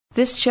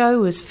This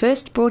show was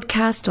first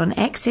broadcast on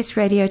Access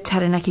Radio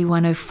Taranaki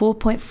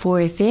 104.4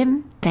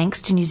 FM,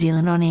 thanks to New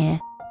Zealand On Air.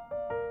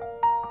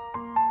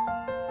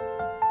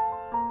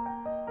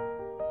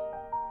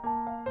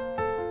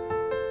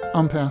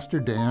 I'm Pastor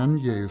Dan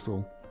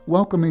Yezel,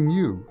 welcoming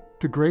you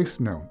to Grace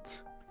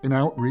Notes, an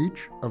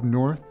outreach of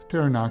North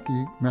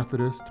Taranaki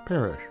Methodist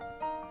Parish.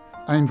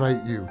 I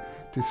invite you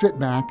to sit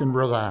back and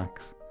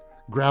relax,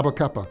 grab a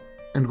cuppa,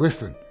 and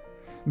listen.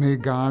 May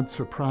God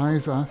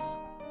surprise us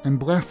and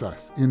bless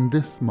us in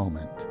this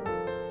moment.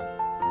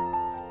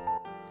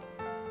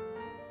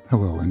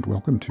 Hello and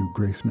welcome to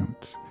Grace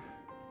Notes.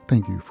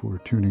 Thank you for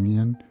tuning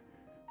in.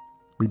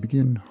 We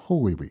begin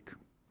Holy Week.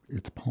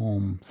 It's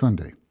Palm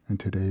Sunday, and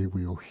today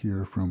we'll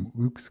hear from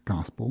Luke's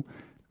Gospel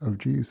of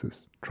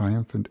Jesus'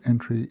 triumphant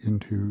entry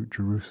into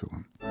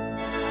Jerusalem.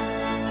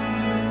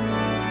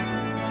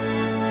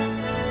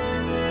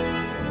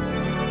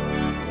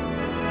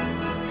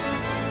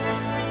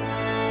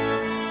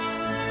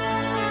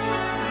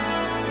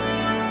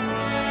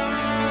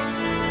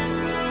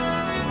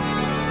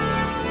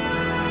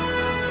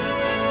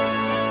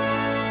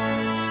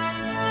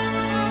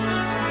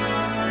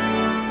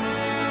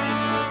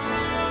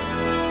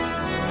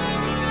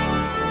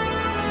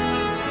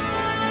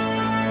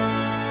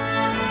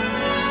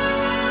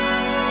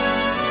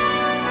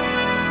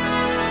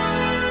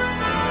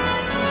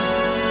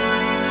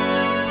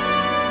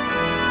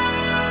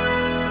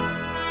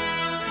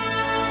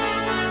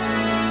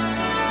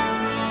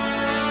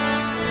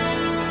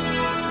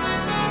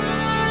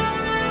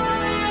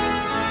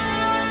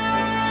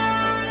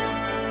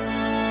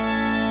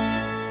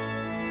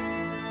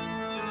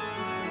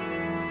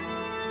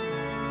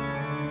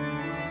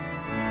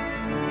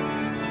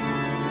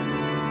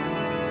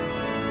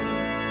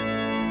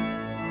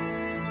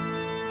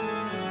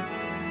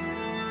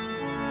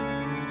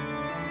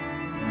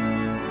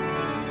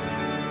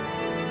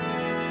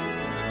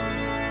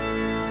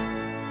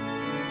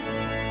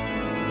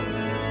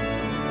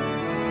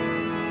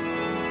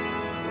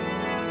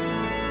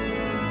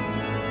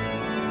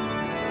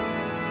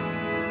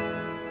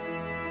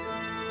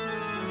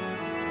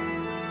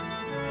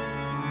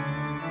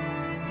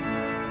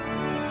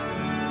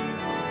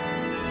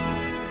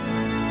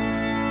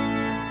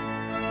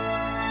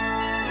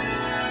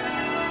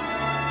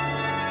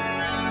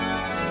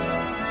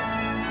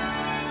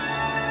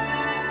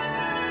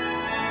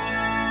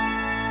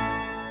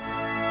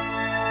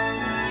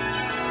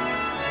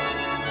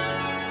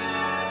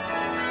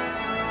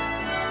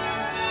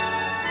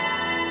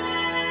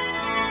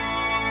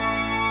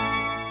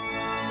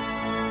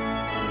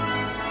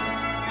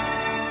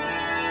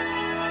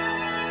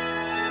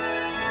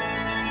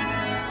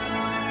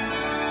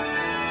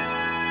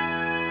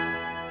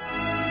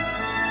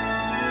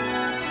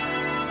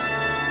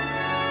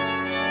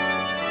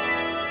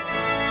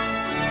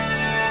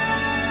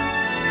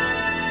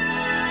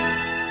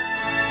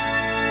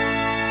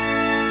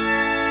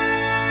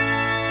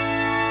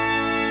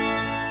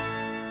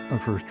 Our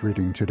first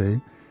reading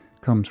today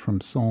comes from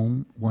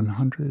Psalm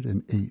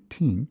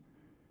 118.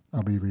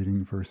 I'll be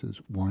reading verses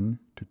 1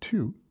 to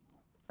 2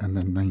 and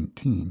then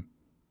 19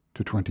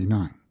 to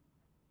 29.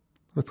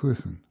 Let's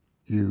listen,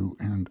 you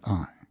and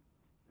I.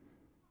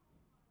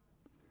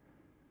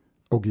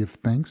 Oh, give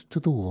thanks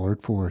to the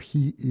Lord, for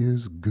he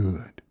is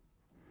good.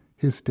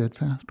 His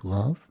steadfast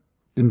love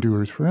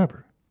endures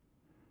forever.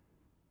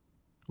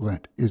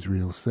 Let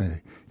Israel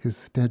say, his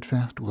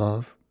steadfast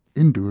love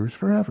endures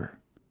forever.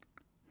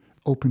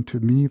 Open to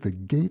me the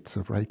gates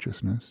of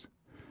righteousness,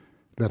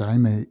 that I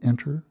may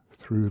enter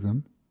through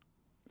them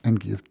and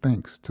give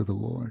thanks to the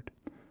Lord.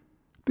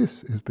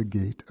 This is the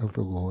gate of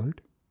the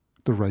Lord.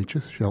 The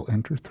righteous shall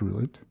enter through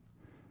it.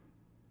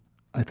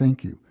 I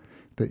thank you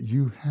that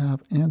you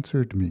have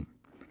answered me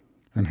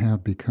and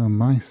have become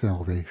my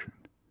salvation.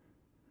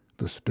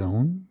 The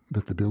stone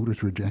that the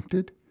builders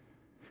rejected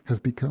has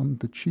become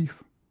the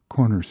chief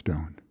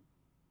cornerstone.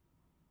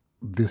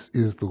 This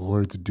is the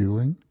Lord's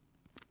doing.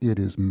 It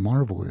is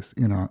marvelous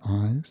in our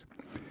eyes.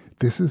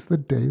 This is the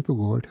day the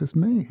Lord has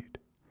made.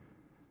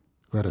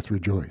 Let us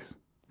rejoice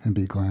and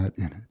be glad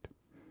in it.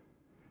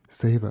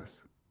 Save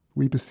us,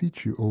 we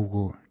beseech you, O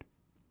Lord.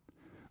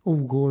 O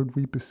Lord,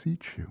 we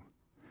beseech you.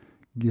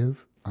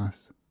 Give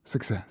us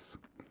success.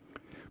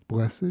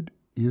 Blessed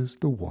is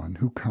the one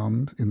who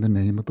comes in the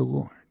name of the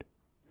Lord.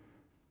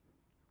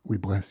 We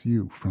bless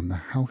you from the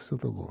house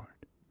of the Lord.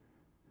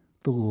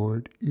 The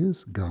Lord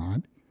is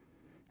God,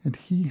 and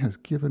he has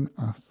given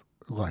us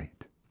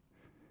light.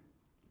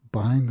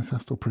 Bind the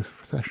festal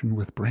procession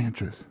with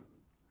branches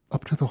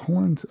up to the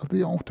horns of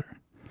the altar.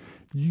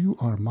 You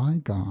are my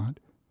God,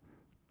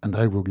 and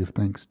I will give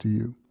thanks to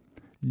you.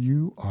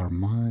 You are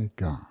my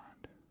God.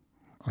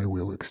 I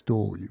will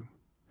extol you.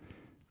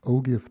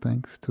 O give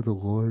thanks to the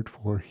Lord,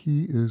 for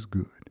he is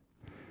good,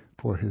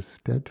 for his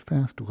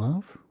steadfast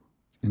love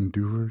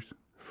endures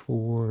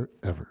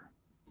forever.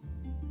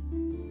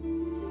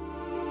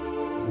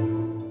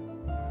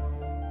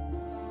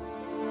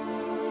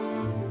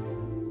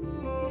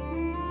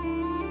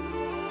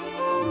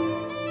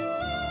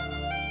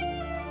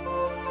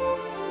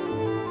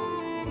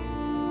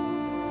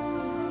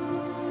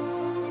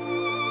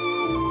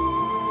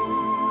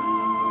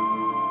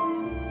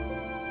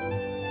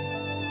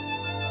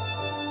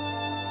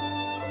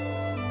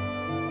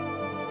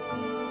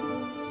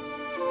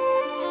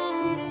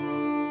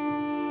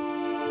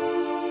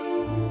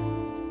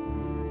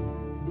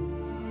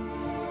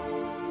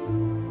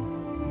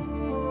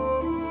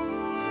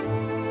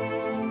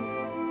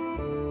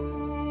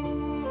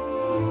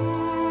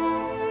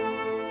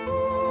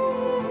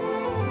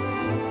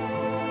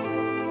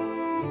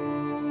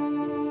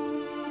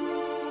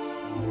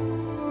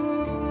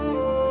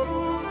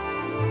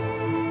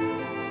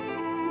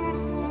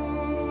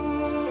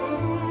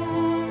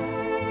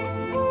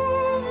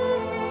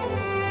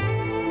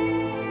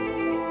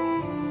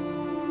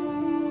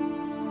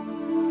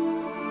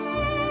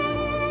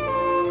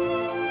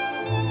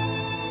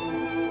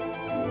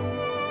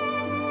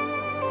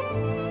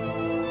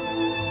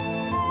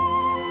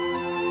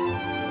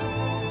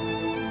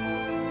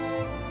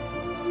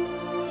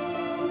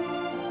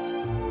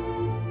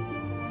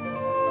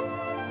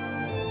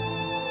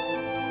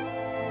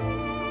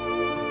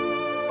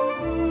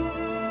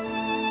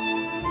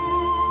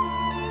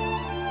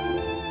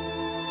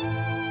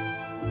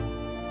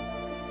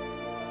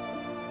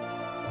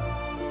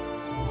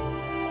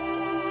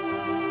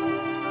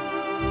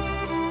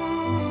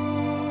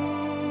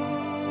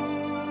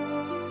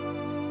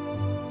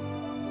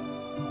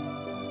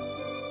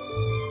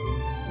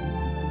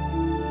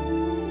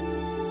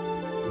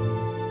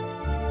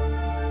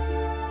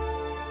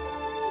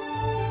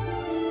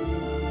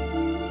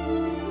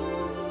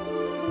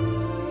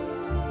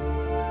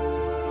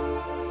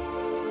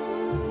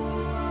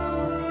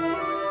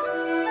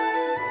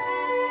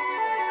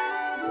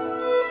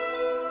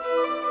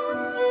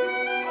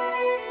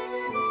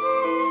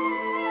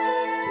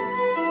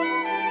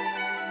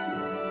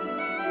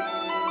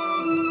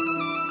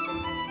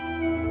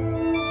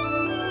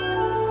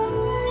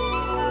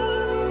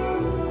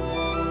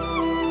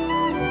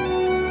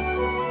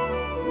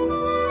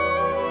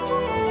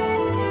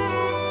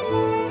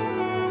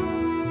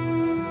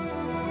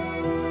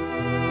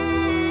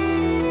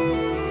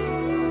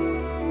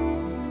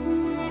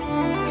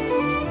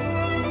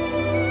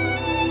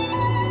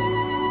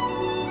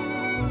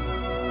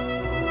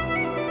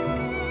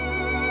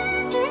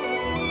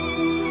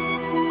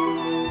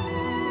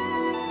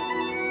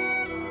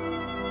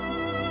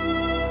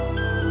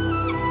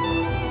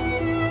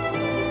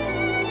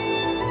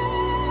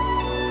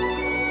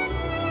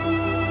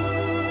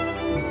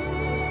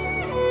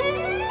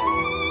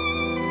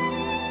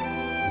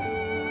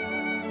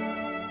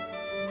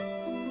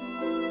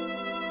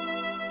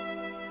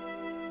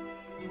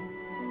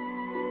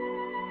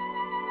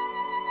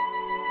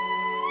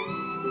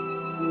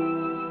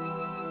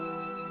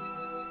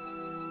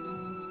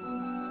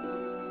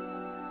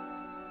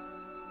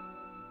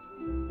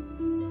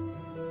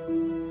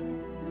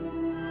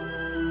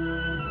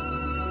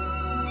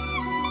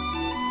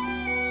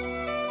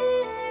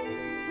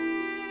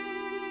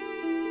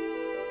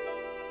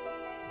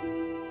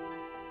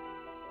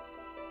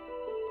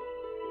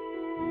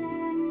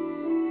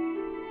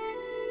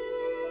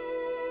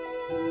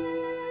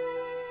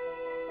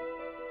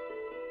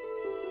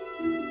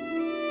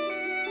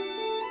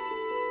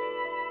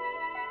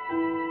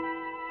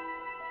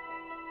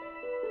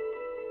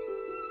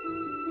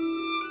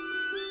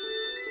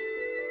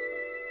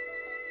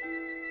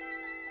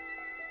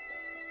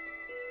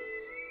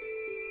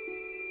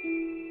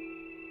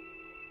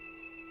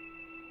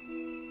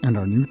 And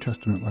our New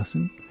Testament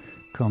lesson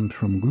comes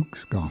from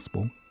Luke's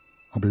Gospel.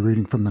 I'll be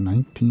reading from the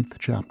 19th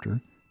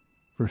chapter,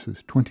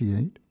 verses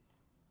 28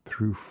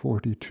 through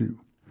 42.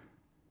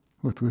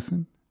 Let's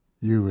listen,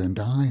 you and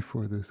I,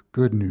 for this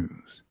good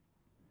news.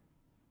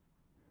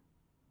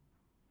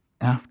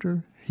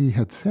 After he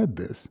had said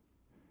this,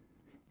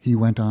 he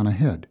went on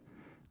ahead,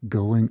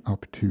 going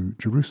up to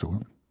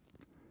Jerusalem.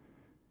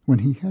 When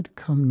he had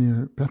come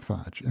near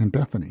Bethphage and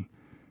Bethany,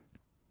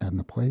 and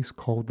the place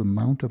called the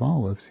Mount of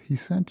Olives, he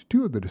sent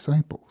two of the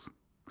disciples,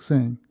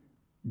 saying,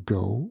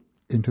 Go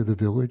into the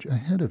village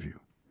ahead of you,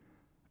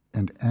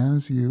 and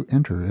as you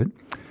enter it,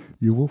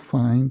 you will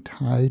find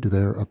tied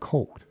there a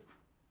colt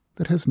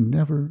that has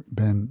never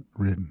been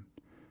ridden.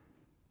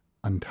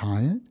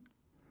 Untie it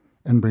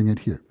and bring it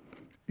here.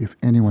 If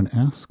anyone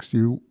asks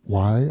you,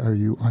 why are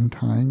you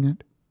untying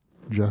it?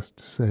 Just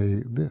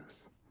say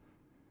this,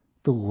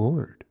 the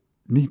Lord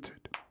needs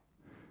it.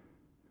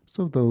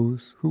 So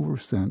those who were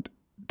sent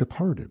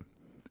departed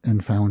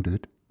and found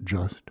it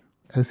just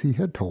as he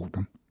had told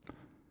them.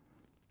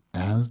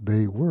 As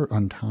they were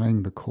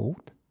untying the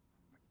colt,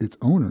 its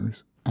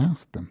owners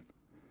asked them,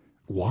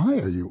 Why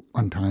are you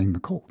untying the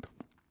colt?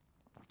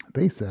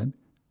 They said,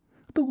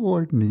 The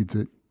Lord needs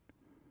it.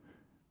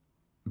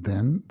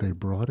 Then they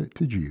brought it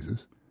to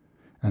Jesus,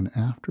 and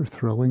after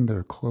throwing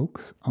their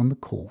cloaks on the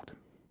colt,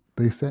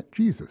 they set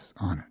Jesus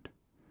on it.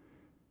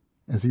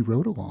 As he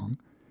rode along,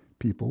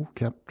 people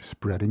kept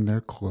spreading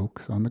their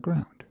cloaks on the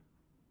ground.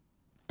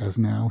 As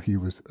now he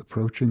was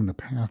approaching the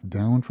path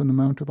down from the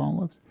Mount of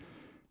Olives,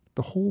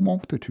 the whole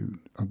multitude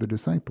of the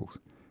disciples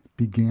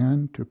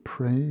began to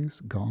praise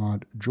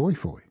God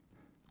joyfully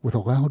with a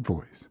loud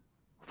voice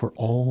for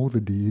all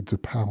the deeds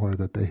of power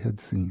that they had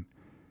seen,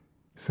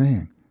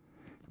 saying,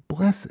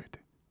 Blessed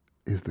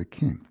is the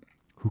King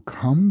who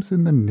comes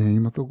in the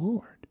name of the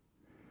Lord.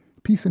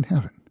 Peace in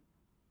heaven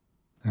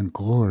and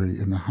glory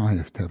in the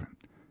highest heaven.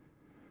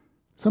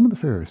 Some of the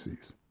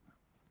Pharisees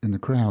in the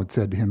crowd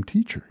said to him,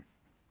 Teacher,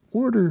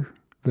 order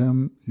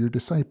them, your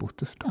disciples,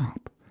 to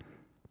stop.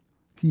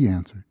 He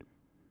answered,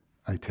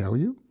 I tell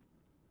you,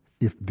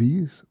 if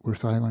these were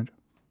silent,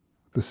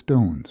 the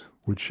stones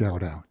would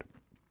shout out.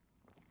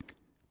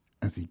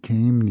 As he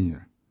came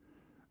near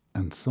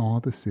and saw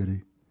the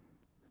city,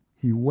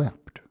 he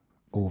wept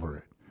over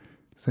it,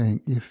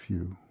 saying, If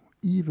you,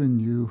 even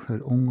you,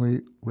 had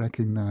only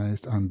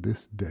recognized on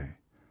this day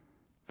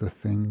the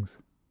things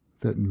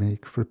that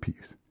make for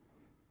peace,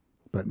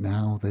 but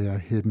now they are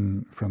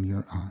hidden from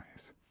your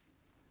eyes.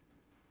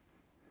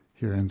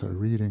 Here ends our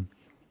reading.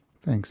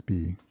 Thanks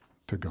be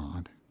to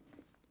God.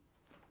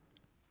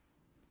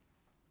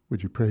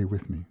 Would you pray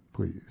with me,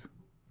 please?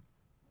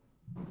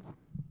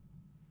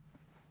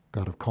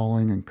 God of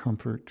calling and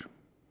comfort,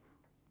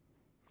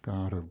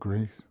 God of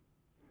grace,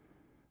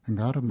 and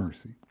God of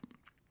mercy,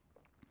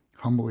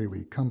 humbly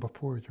we come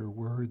before your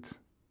words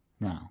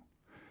now.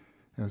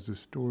 As the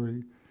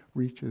story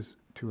reaches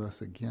to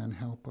us again,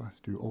 help us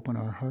to open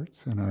our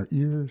hearts and our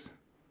ears,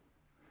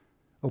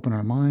 open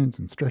our minds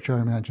and stretch our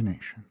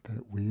imagination,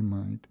 that we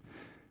might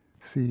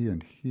see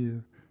and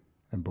hear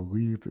and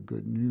believe the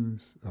good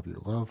news of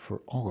your love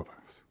for all of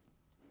us.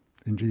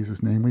 In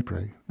Jesus' name we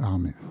pray.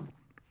 Amen.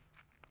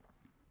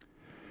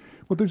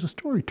 Well, there's a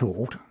story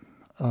told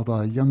of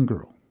a young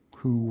girl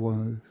who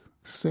was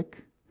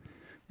sick,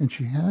 and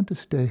she had to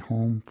stay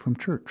home from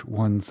church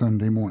one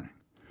Sunday morning.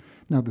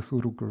 Now, this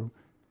little girl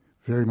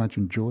very much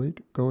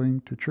enjoyed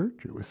going to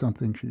church. It was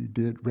something she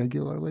did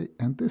regularly,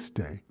 and this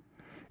day,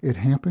 it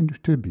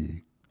happened to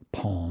be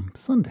Palm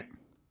Sunday.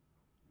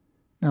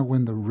 Now,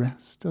 when the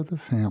rest of the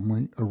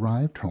family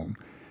arrived home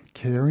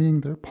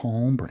carrying their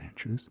palm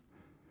branches,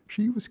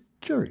 she was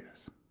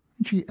curious,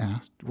 and she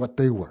asked what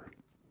they were.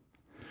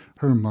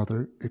 Her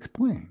mother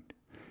explained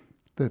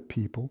that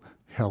people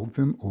held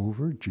them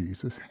over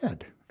Jesus'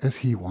 head as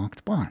he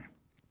walked by.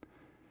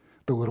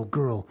 The little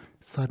girl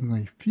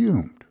suddenly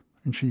fumed,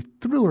 and she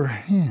threw her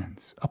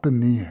hands up in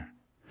the air,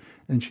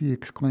 and she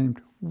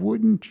exclaimed,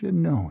 Wouldn't you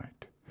know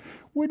it?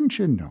 Wouldn't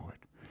you know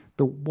it?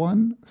 The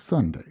one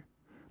Sunday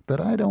that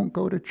I don't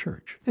go to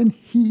church, and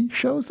he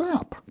shows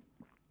up.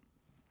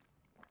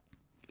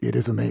 It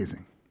is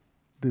amazing,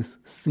 this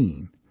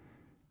scene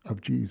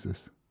of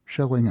Jesus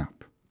showing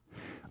up,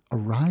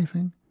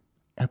 arriving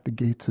at the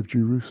gates of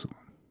Jerusalem,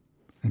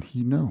 and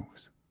he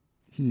knows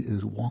he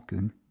is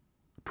walking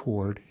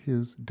toward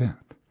his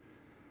death.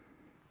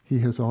 He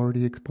has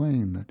already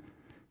explained that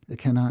it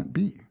cannot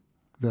be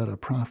that a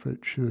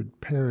prophet should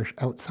perish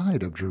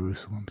outside of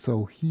Jerusalem,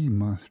 so he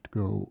must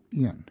go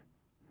in.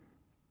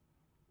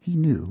 He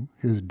knew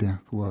his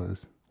death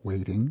was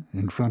waiting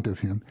in front of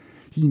him.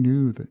 He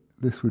knew that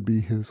this would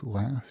be his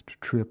last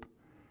trip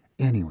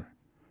anywhere.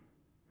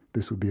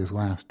 This would be his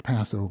last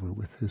Passover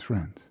with his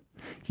friends.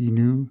 He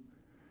knew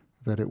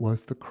that it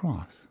was the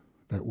cross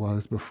that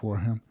was before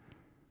him.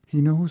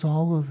 He knows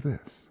all of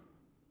this.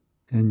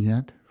 And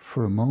yet,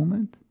 for a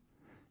moment,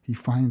 he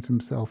finds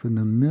himself in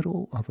the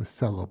middle of a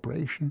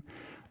celebration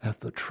as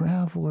the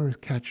travelers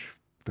catch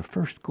the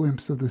first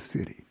glimpse of the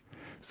city.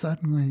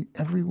 Suddenly,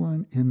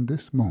 everyone in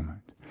this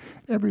moment,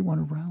 everyone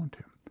around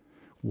him,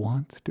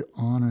 wants to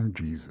honor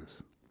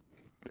Jesus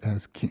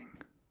as king.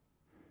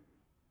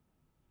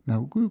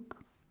 Now, Luke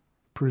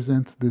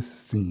presents this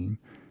scene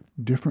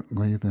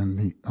differently than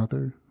the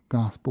other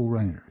gospel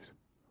writers.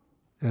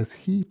 As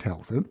he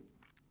tells it,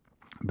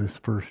 this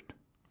first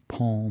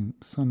Palm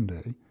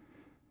Sunday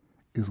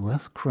is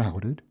less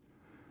crowded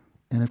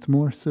and it's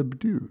more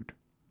subdued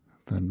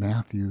than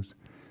Matthew's,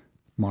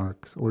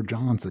 Mark's, or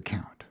John's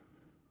account.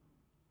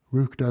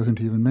 Luke doesn't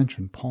even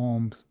mention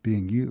palms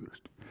being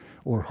used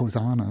or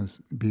hosannas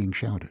being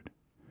shouted.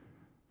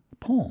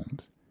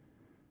 Palms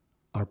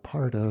are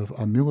part of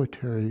a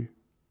military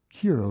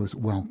hero's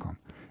welcome,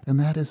 and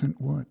that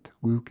isn't what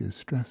Luke is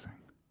stressing.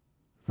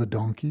 The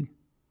donkey,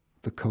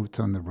 the coats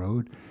on the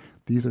road,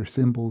 these are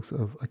symbols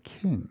of a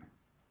king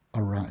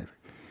arriving.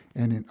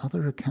 And in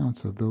other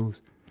accounts of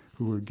those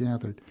who were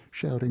gathered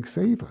shouting,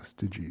 "Save us,"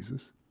 to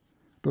Jesus,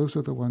 those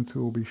are the ones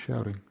who will be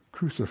shouting,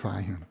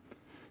 "Crucify him,"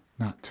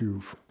 not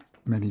too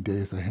many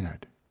days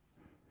ahead.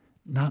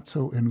 Not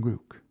so in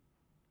Luke.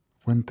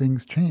 When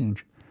things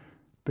change,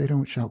 they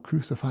don't shout,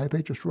 "Crucify,"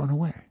 they just run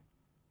away.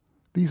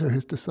 These are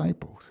his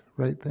disciples.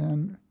 Right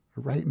then,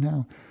 right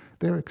now,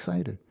 they're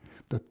excited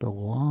that the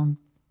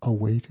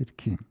long-awaited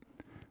king,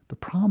 the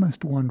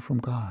promised one from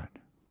God,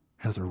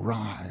 has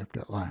arrived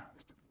at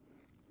last.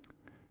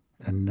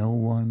 And no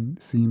one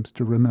seems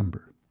to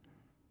remember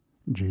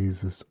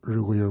Jesus'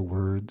 earlier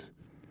words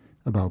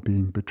about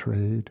being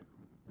betrayed,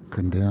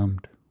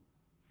 condemned,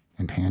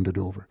 and handed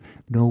over.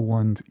 No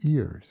one's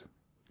ears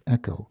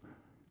echo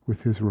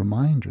with his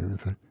reminder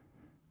that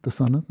the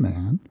Son of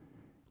Man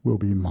will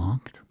be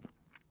mocked,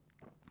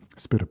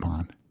 spit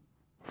upon,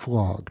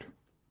 flogged,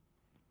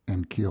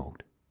 and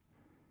killed.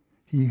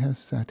 He has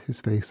set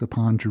his face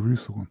upon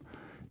Jerusalem,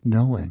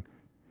 knowing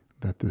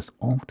that this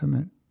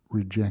ultimate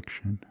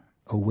rejection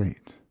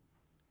awaits.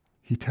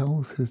 He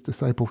tells his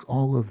disciples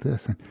all of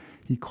this, and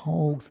he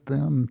calls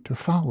them to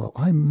follow.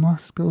 "I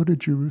must go to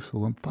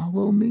Jerusalem.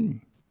 Follow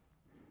me."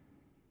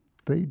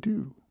 They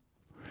do,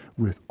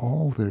 with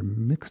all their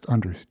mixed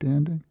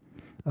understanding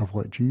of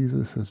what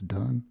Jesus has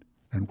done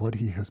and what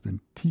he has been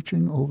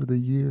teaching over the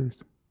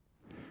years.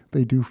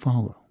 They do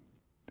follow,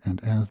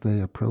 and as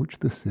they approach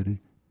the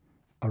city,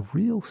 a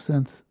real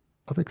sense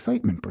of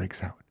excitement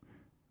breaks out.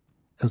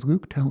 As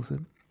Luke tells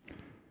it,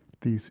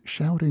 these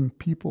shouting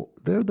people,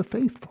 they're the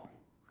faithful.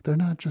 They're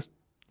not just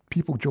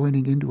people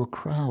joining into a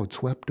crowd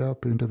swept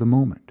up into the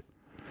moment.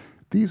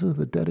 These are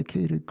the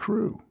dedicated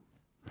crew,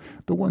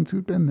 the ones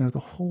who'd been there the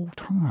whole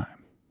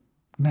time,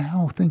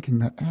 now thinking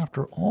that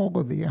after all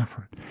of the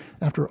effort,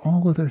 after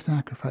all of their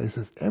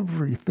sacrifices,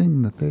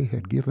 everything that they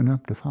had given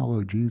up to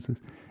follow Jesus,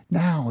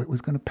 now it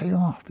was going to pay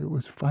off. It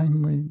was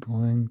finally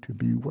going to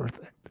be worth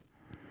it.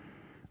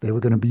 They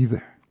were going to be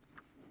there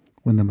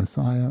when the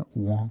Messiah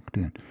walked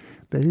in.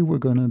 They were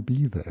going to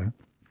be there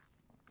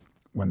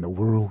when the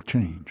world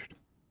changed.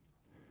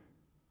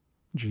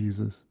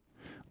 Jesus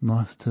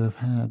must have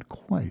had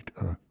quite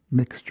a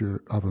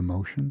mixture of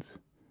emotions.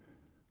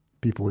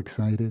 People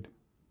excited,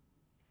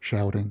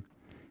 shouting,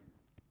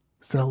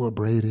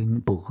 celebrating,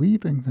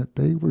 believing that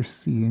they were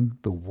seeing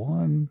the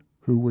one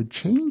who would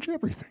change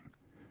everything.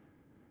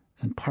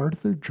 And part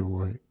of their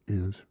joy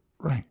is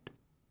right.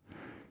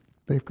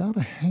 They've got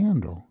a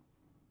handle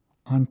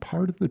on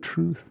part of the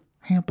truth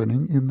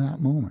happening in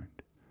that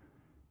moment.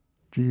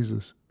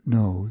 Jesus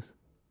knows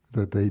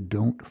that they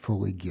don't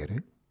fully get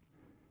it,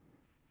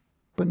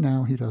 but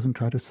now he doesn't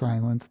try to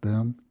silence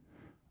them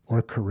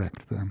or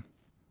correct them.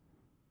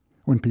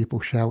 When people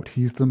shout,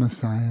 "He's the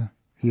Messiah,"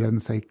 he doesn't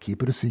say,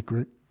 "Keep it a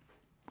secret,"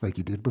 like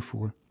he did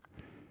before.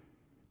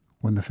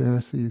 When the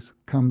Pharisees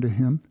come to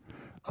him,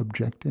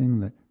 objecting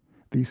that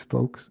these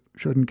folks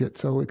shouldn't get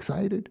so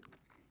excited,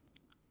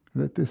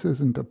 that this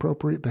isn't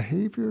appropriate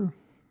behavior,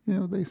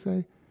 they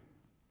say,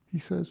 he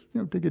says,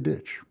 dig a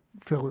ditch,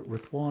 fill it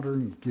with water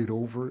and get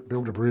over it,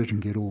 build a bridge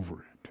and get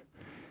over it.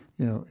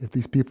 If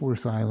these people were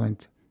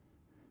silent,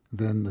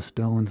 then the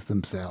stones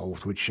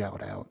themselves would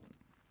shout out.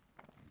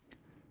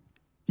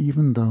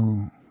 Even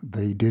though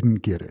they didn't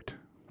get it,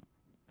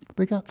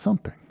 they got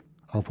something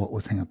of what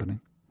was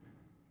happening.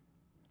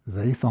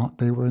 They thought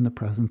they were in the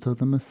presence of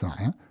the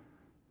Messiah,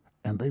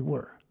 and they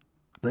were.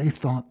 They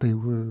thought they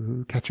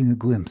were catching a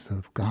glimpse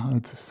of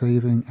God's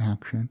saving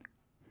action,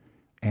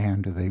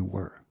 and they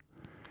were.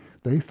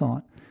 They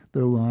thought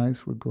their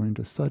lives were going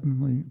to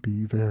suddenly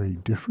be very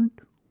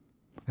different,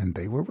 and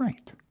they were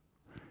right.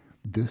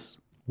 This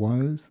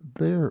was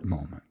their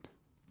moment.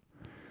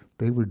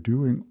 They were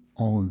doing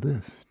all of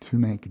this to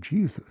make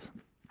Jesus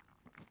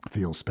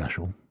feel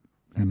special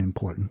and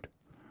important.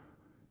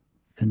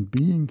 And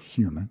being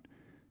human,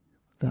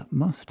 that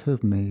must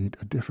have made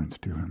a difference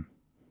to him.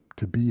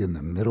 To be in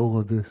the middle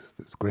of this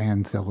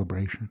grand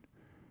celebration,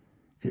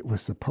 it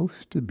was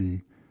supposed to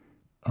be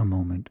a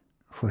moment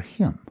for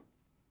him.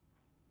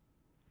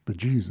 But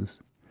Jesus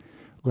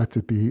lets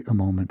it be a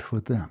moment for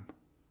them,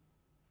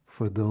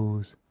 for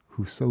those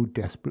who so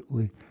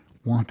desperately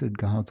wanted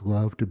God's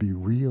love to be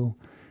real,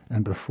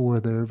 and before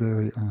their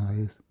very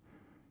eyes,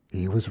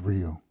 he was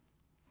real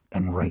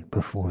and right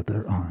before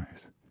their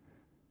eyes.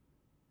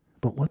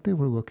 But what they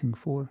were looking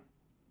for,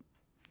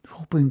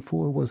 hoping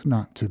for, was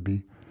not to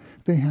be.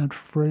 They had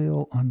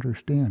frail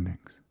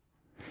understandings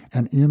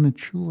and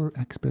immature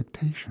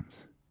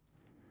expectations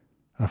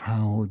of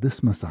how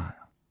this Messiah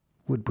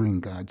would bring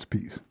God's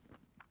peace.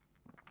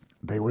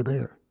 They were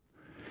there,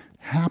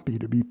 happy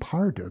to be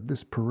part of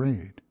this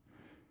parade,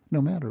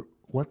 no matter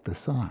what the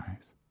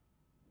size.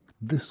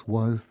 This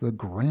was the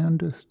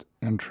grandest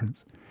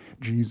entrance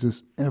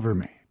Jesus ever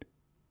made.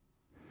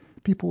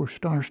 People were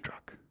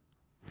starstruck,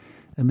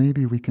 and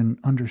maybe we can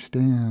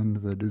understand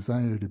the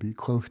desire to be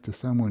close to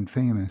someone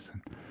famous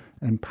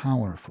and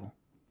powerful.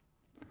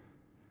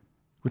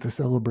 With the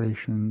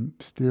celebration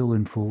still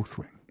in full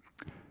swing,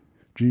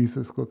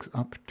 Jesus looks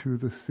up to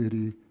the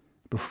city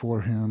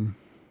before him,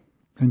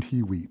 and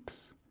he weeps.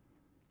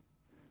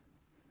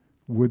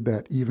 Would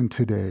that even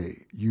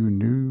today you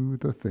knew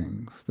the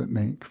things that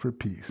make for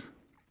peace.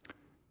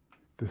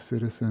 The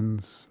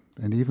citizens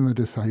and even the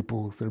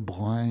disciples, they're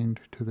blind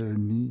to their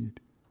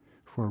need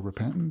for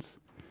repentance,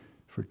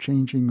 for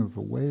changing of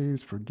the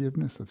ways,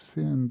 forgiveness of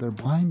sin. They're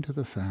blind to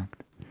the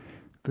fact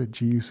that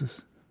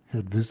Jesus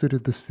had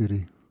visited the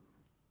city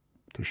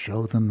to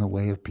show them the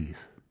way of peace.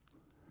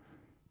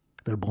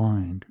 They're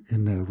blind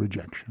in their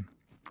rejection.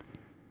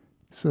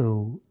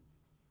 So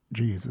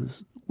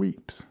Jesus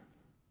weeps.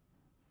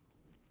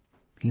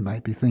 He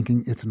might be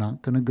thinking, it's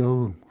not going to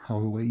go the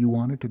way you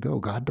want it to go.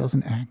 God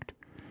doesn't act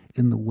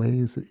in the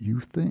ways that you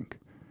think.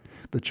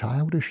 The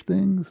childish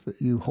things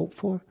that you hope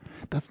for,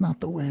 that's not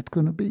the way it's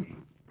going to be.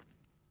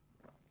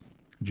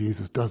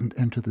 Jesus doesn't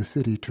enter the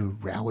city to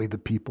rally the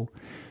people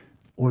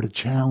or to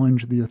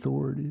challenge the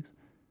authorities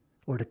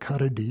or to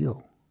cut a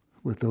deal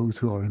with those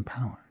who are in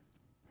power.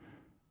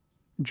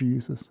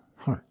 Jesus'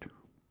 heart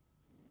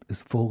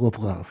is full of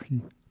love.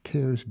 He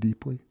cares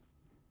deeply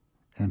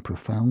and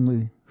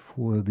profoundly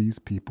for these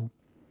people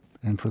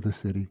and for the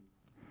city.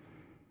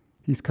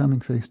 He's coming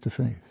face to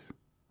face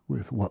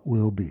with what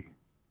will be.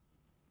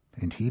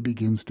 And he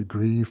begins to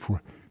grieve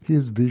for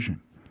his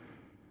vision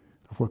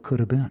of what could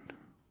have been.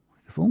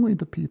 If only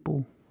the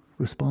people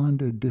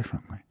responded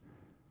differently.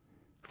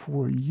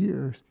 For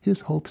years,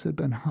 his hopes had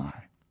been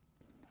high.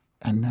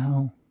 And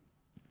now,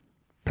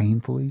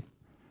 painfully,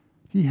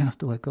 he has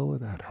to let go of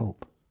that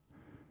hope.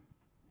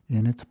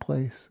 In its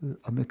place,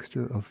 a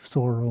mixture of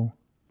sorrow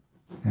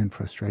and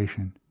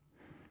frustration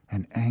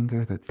and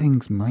anger that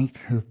things might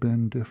have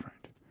been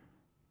different.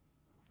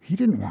 He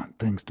didn't want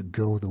things to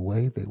go the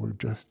way they were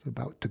just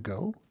about to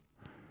go.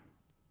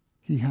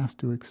 He has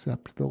to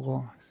accept the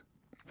loss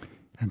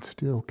and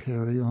still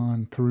carry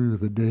on through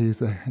the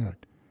days ahead.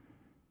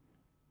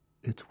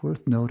 It's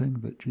worth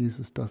noting that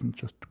Jesus doesn't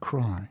just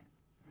cry,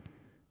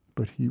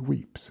 but he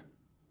weeps.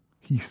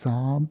 He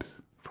sobs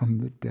from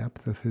the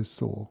depth of his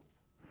soul.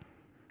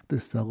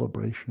 This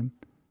celebration,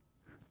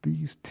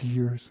 these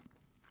tears,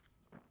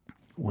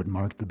 would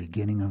mark the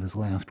beginning of his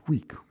last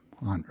week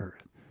on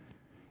earth.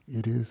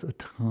 It is a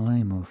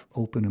time of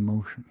open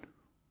emotion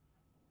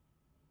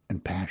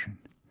and passion.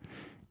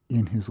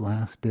 In his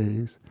last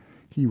days,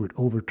 he would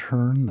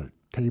overturn the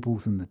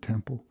tables in the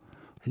temple.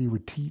 He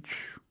would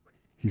teach.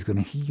 He's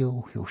going to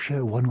heal. He'll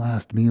share one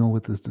last meal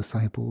with his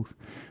disciples.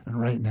 And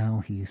right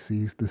now he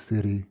sees the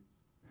city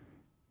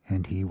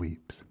and he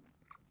weeps.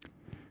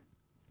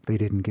 They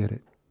didn't get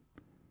it.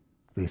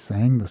 They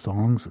sang the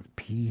songs of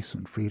peace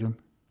and freedom.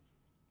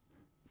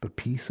 But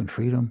peace and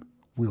freedom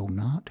will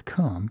not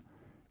come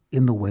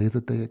in the way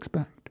that they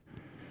expect.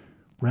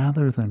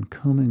 Rather than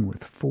coming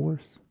with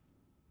force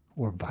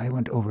or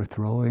violent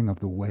overthrowing of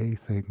the way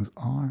things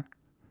are,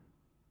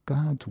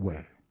 God's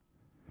way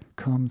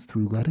comes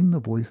through letting the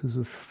voices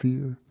of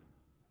fear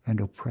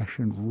and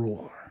oppression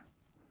roar.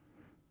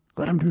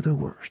 Let them do their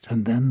worst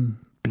and then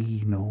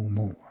be no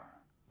more.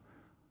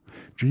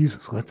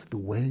 Jesus lets the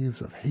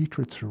waves of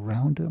hatred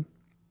surround him,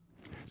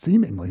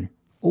 seemingly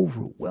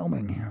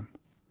overwhelming him.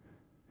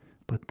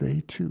 But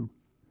they too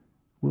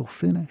will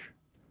finish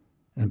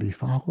and be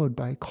followed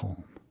by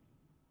calm,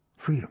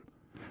 freedom,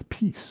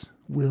 peace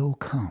will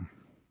come.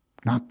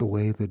 Not the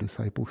way the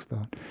disciples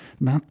thought,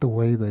 not the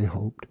way they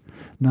hoped,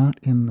 not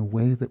in the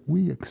way that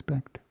we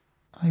expect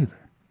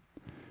either.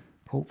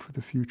 Hope for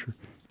the future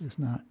is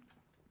not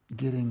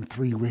getting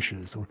 3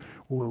 wishes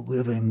or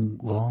living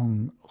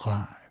long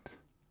lives.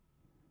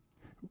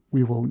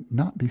 We will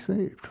not be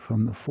saved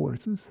from the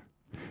forces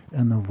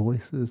and the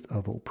voices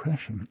of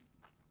oppression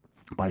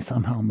by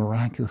somehow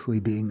miraculously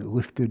being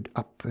lifted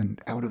up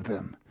and out of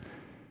them.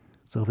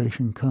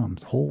 Salvation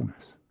comes,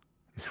 wholeness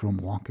is from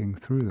walking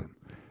through them,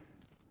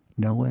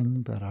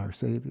 knowing that our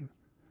Savior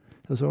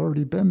has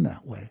already been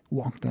that way,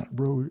 walked that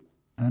road,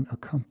 and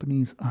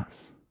accompanies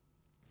us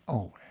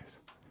always.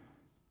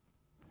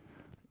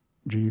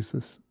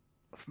 Jesus'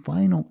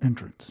 final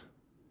entrance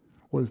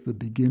was the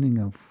beginning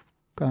of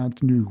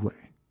God's new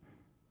way.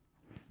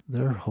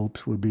 Their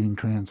hopes were being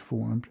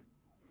transformed,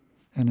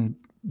 and it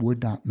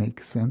would not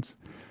make sense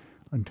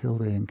until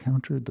they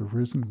encountered the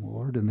risen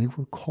Lord and they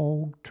were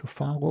called to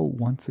follow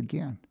once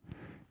again.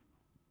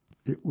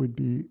 It would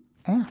be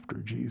after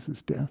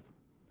Jesus' death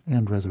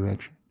and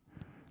resurrection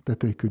that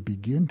they could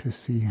begin to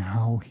see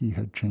how he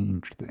had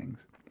changed things.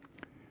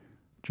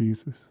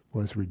 Jesus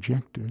was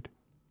rejected,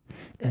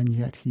 and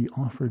yet he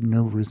offered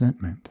no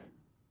resentment.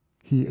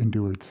 He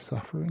endured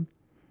suffering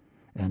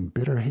and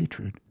bitter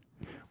hatred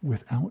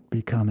without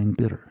becoming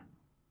bitter.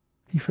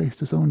 He faced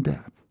his own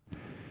death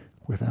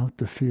without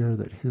the fear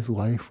that his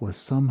life was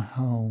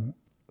somehow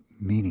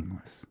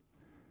meaningless.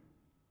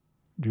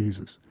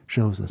 Jesus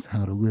shows us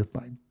how to live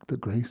by the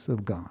grace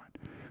of God.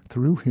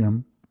 Through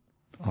him,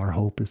 our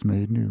hope is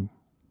made new.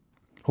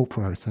 Hope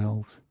for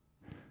ourselves,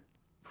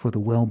 for the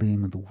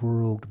well-being of the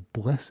world.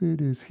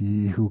 Blessed is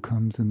he who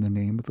comes in the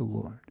name of the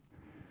Lord.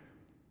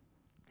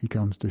 He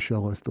comes to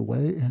show us the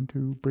way and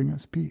to bring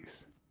us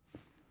peace.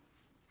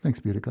 Thanks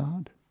be to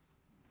God.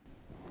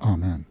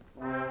 Amen.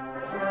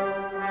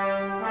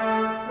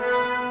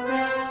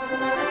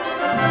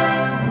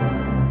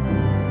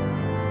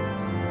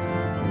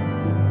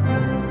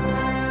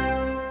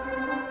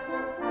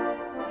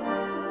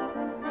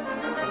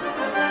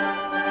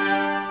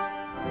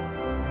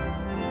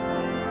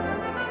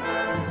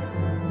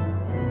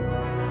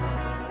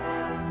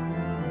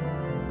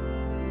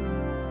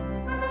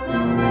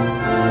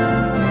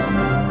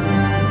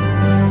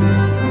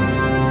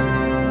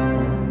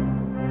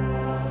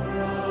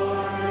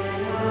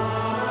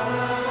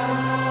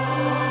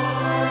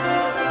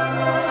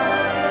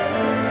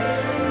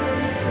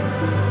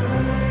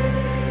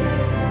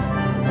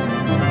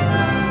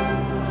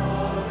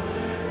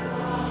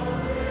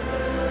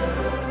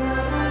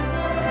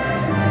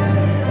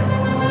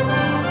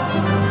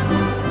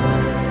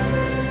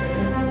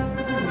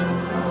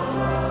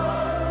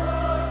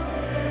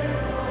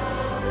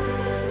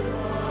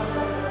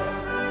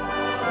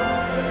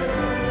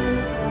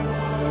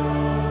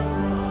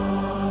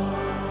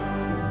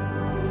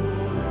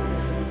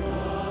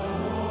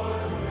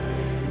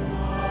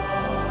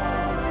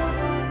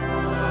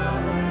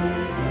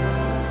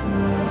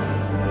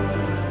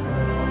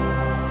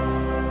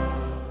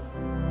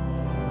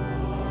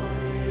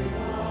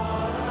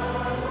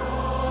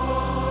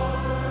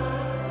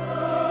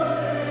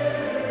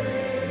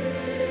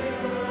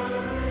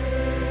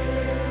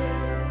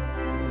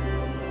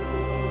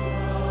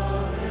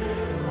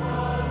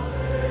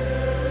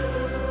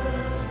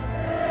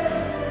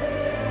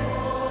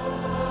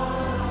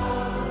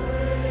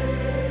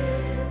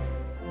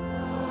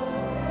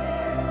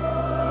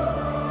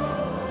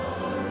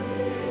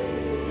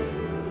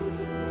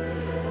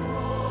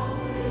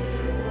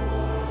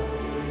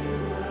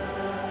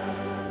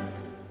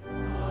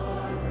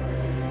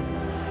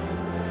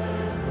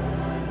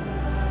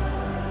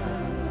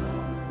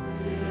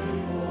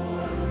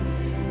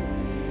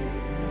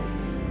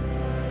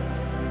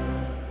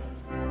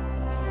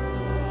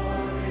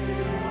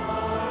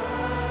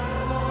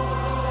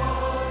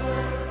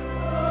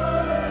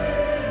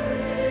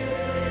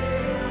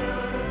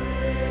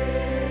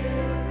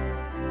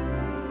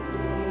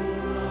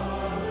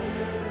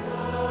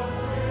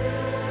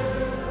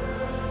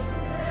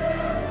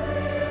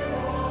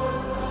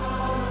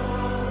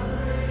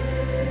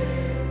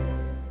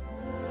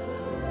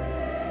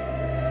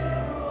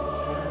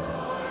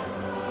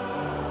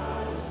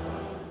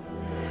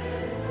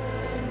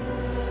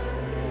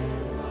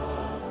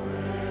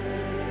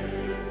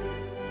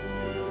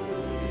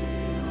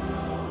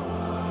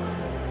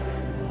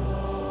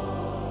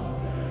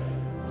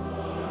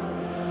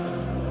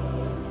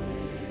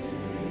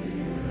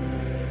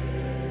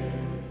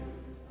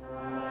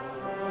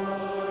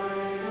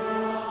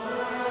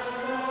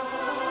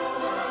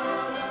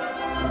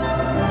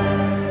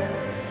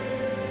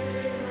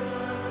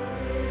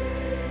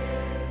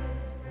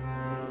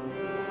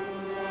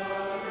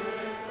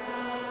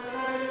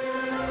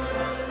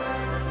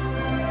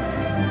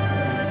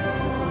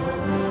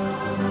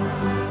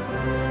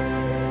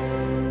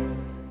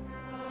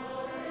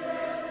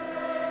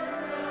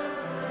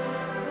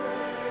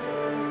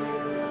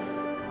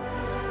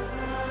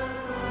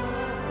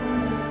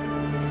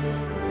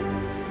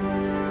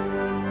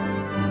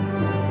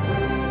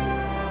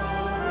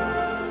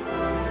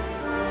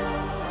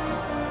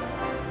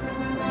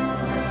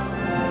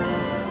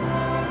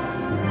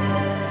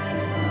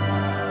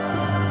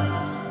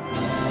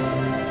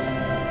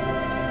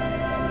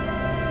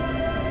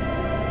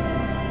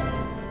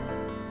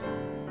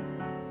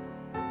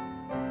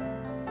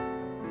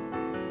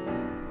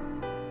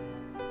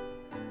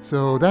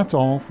 So that's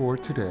all for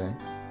today.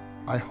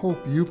 I hope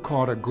you've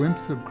caught a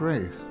glimpse of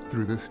grace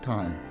through this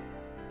time.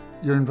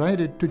 You're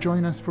invited to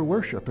join us for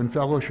worship and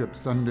fellowship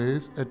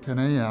Sundays at 10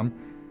 a.m.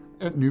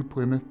 at New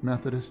Plymouth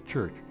Methodist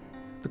Church,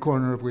 the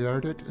corner of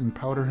Liardet and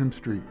Powderham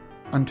Street.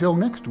 Until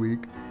next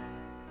week,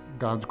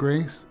 God's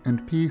grace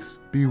and peace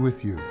be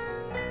with you.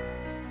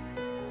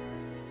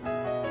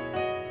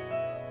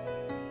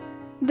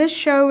 This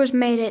show was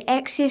made at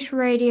Access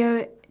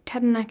Radio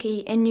Taranaki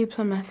in New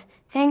Plymouth,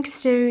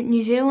 thanks to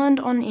New Zealand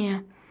On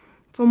Air.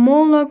 For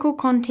more local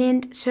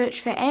content,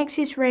 search for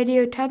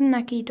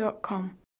accessradiotaranaki.com.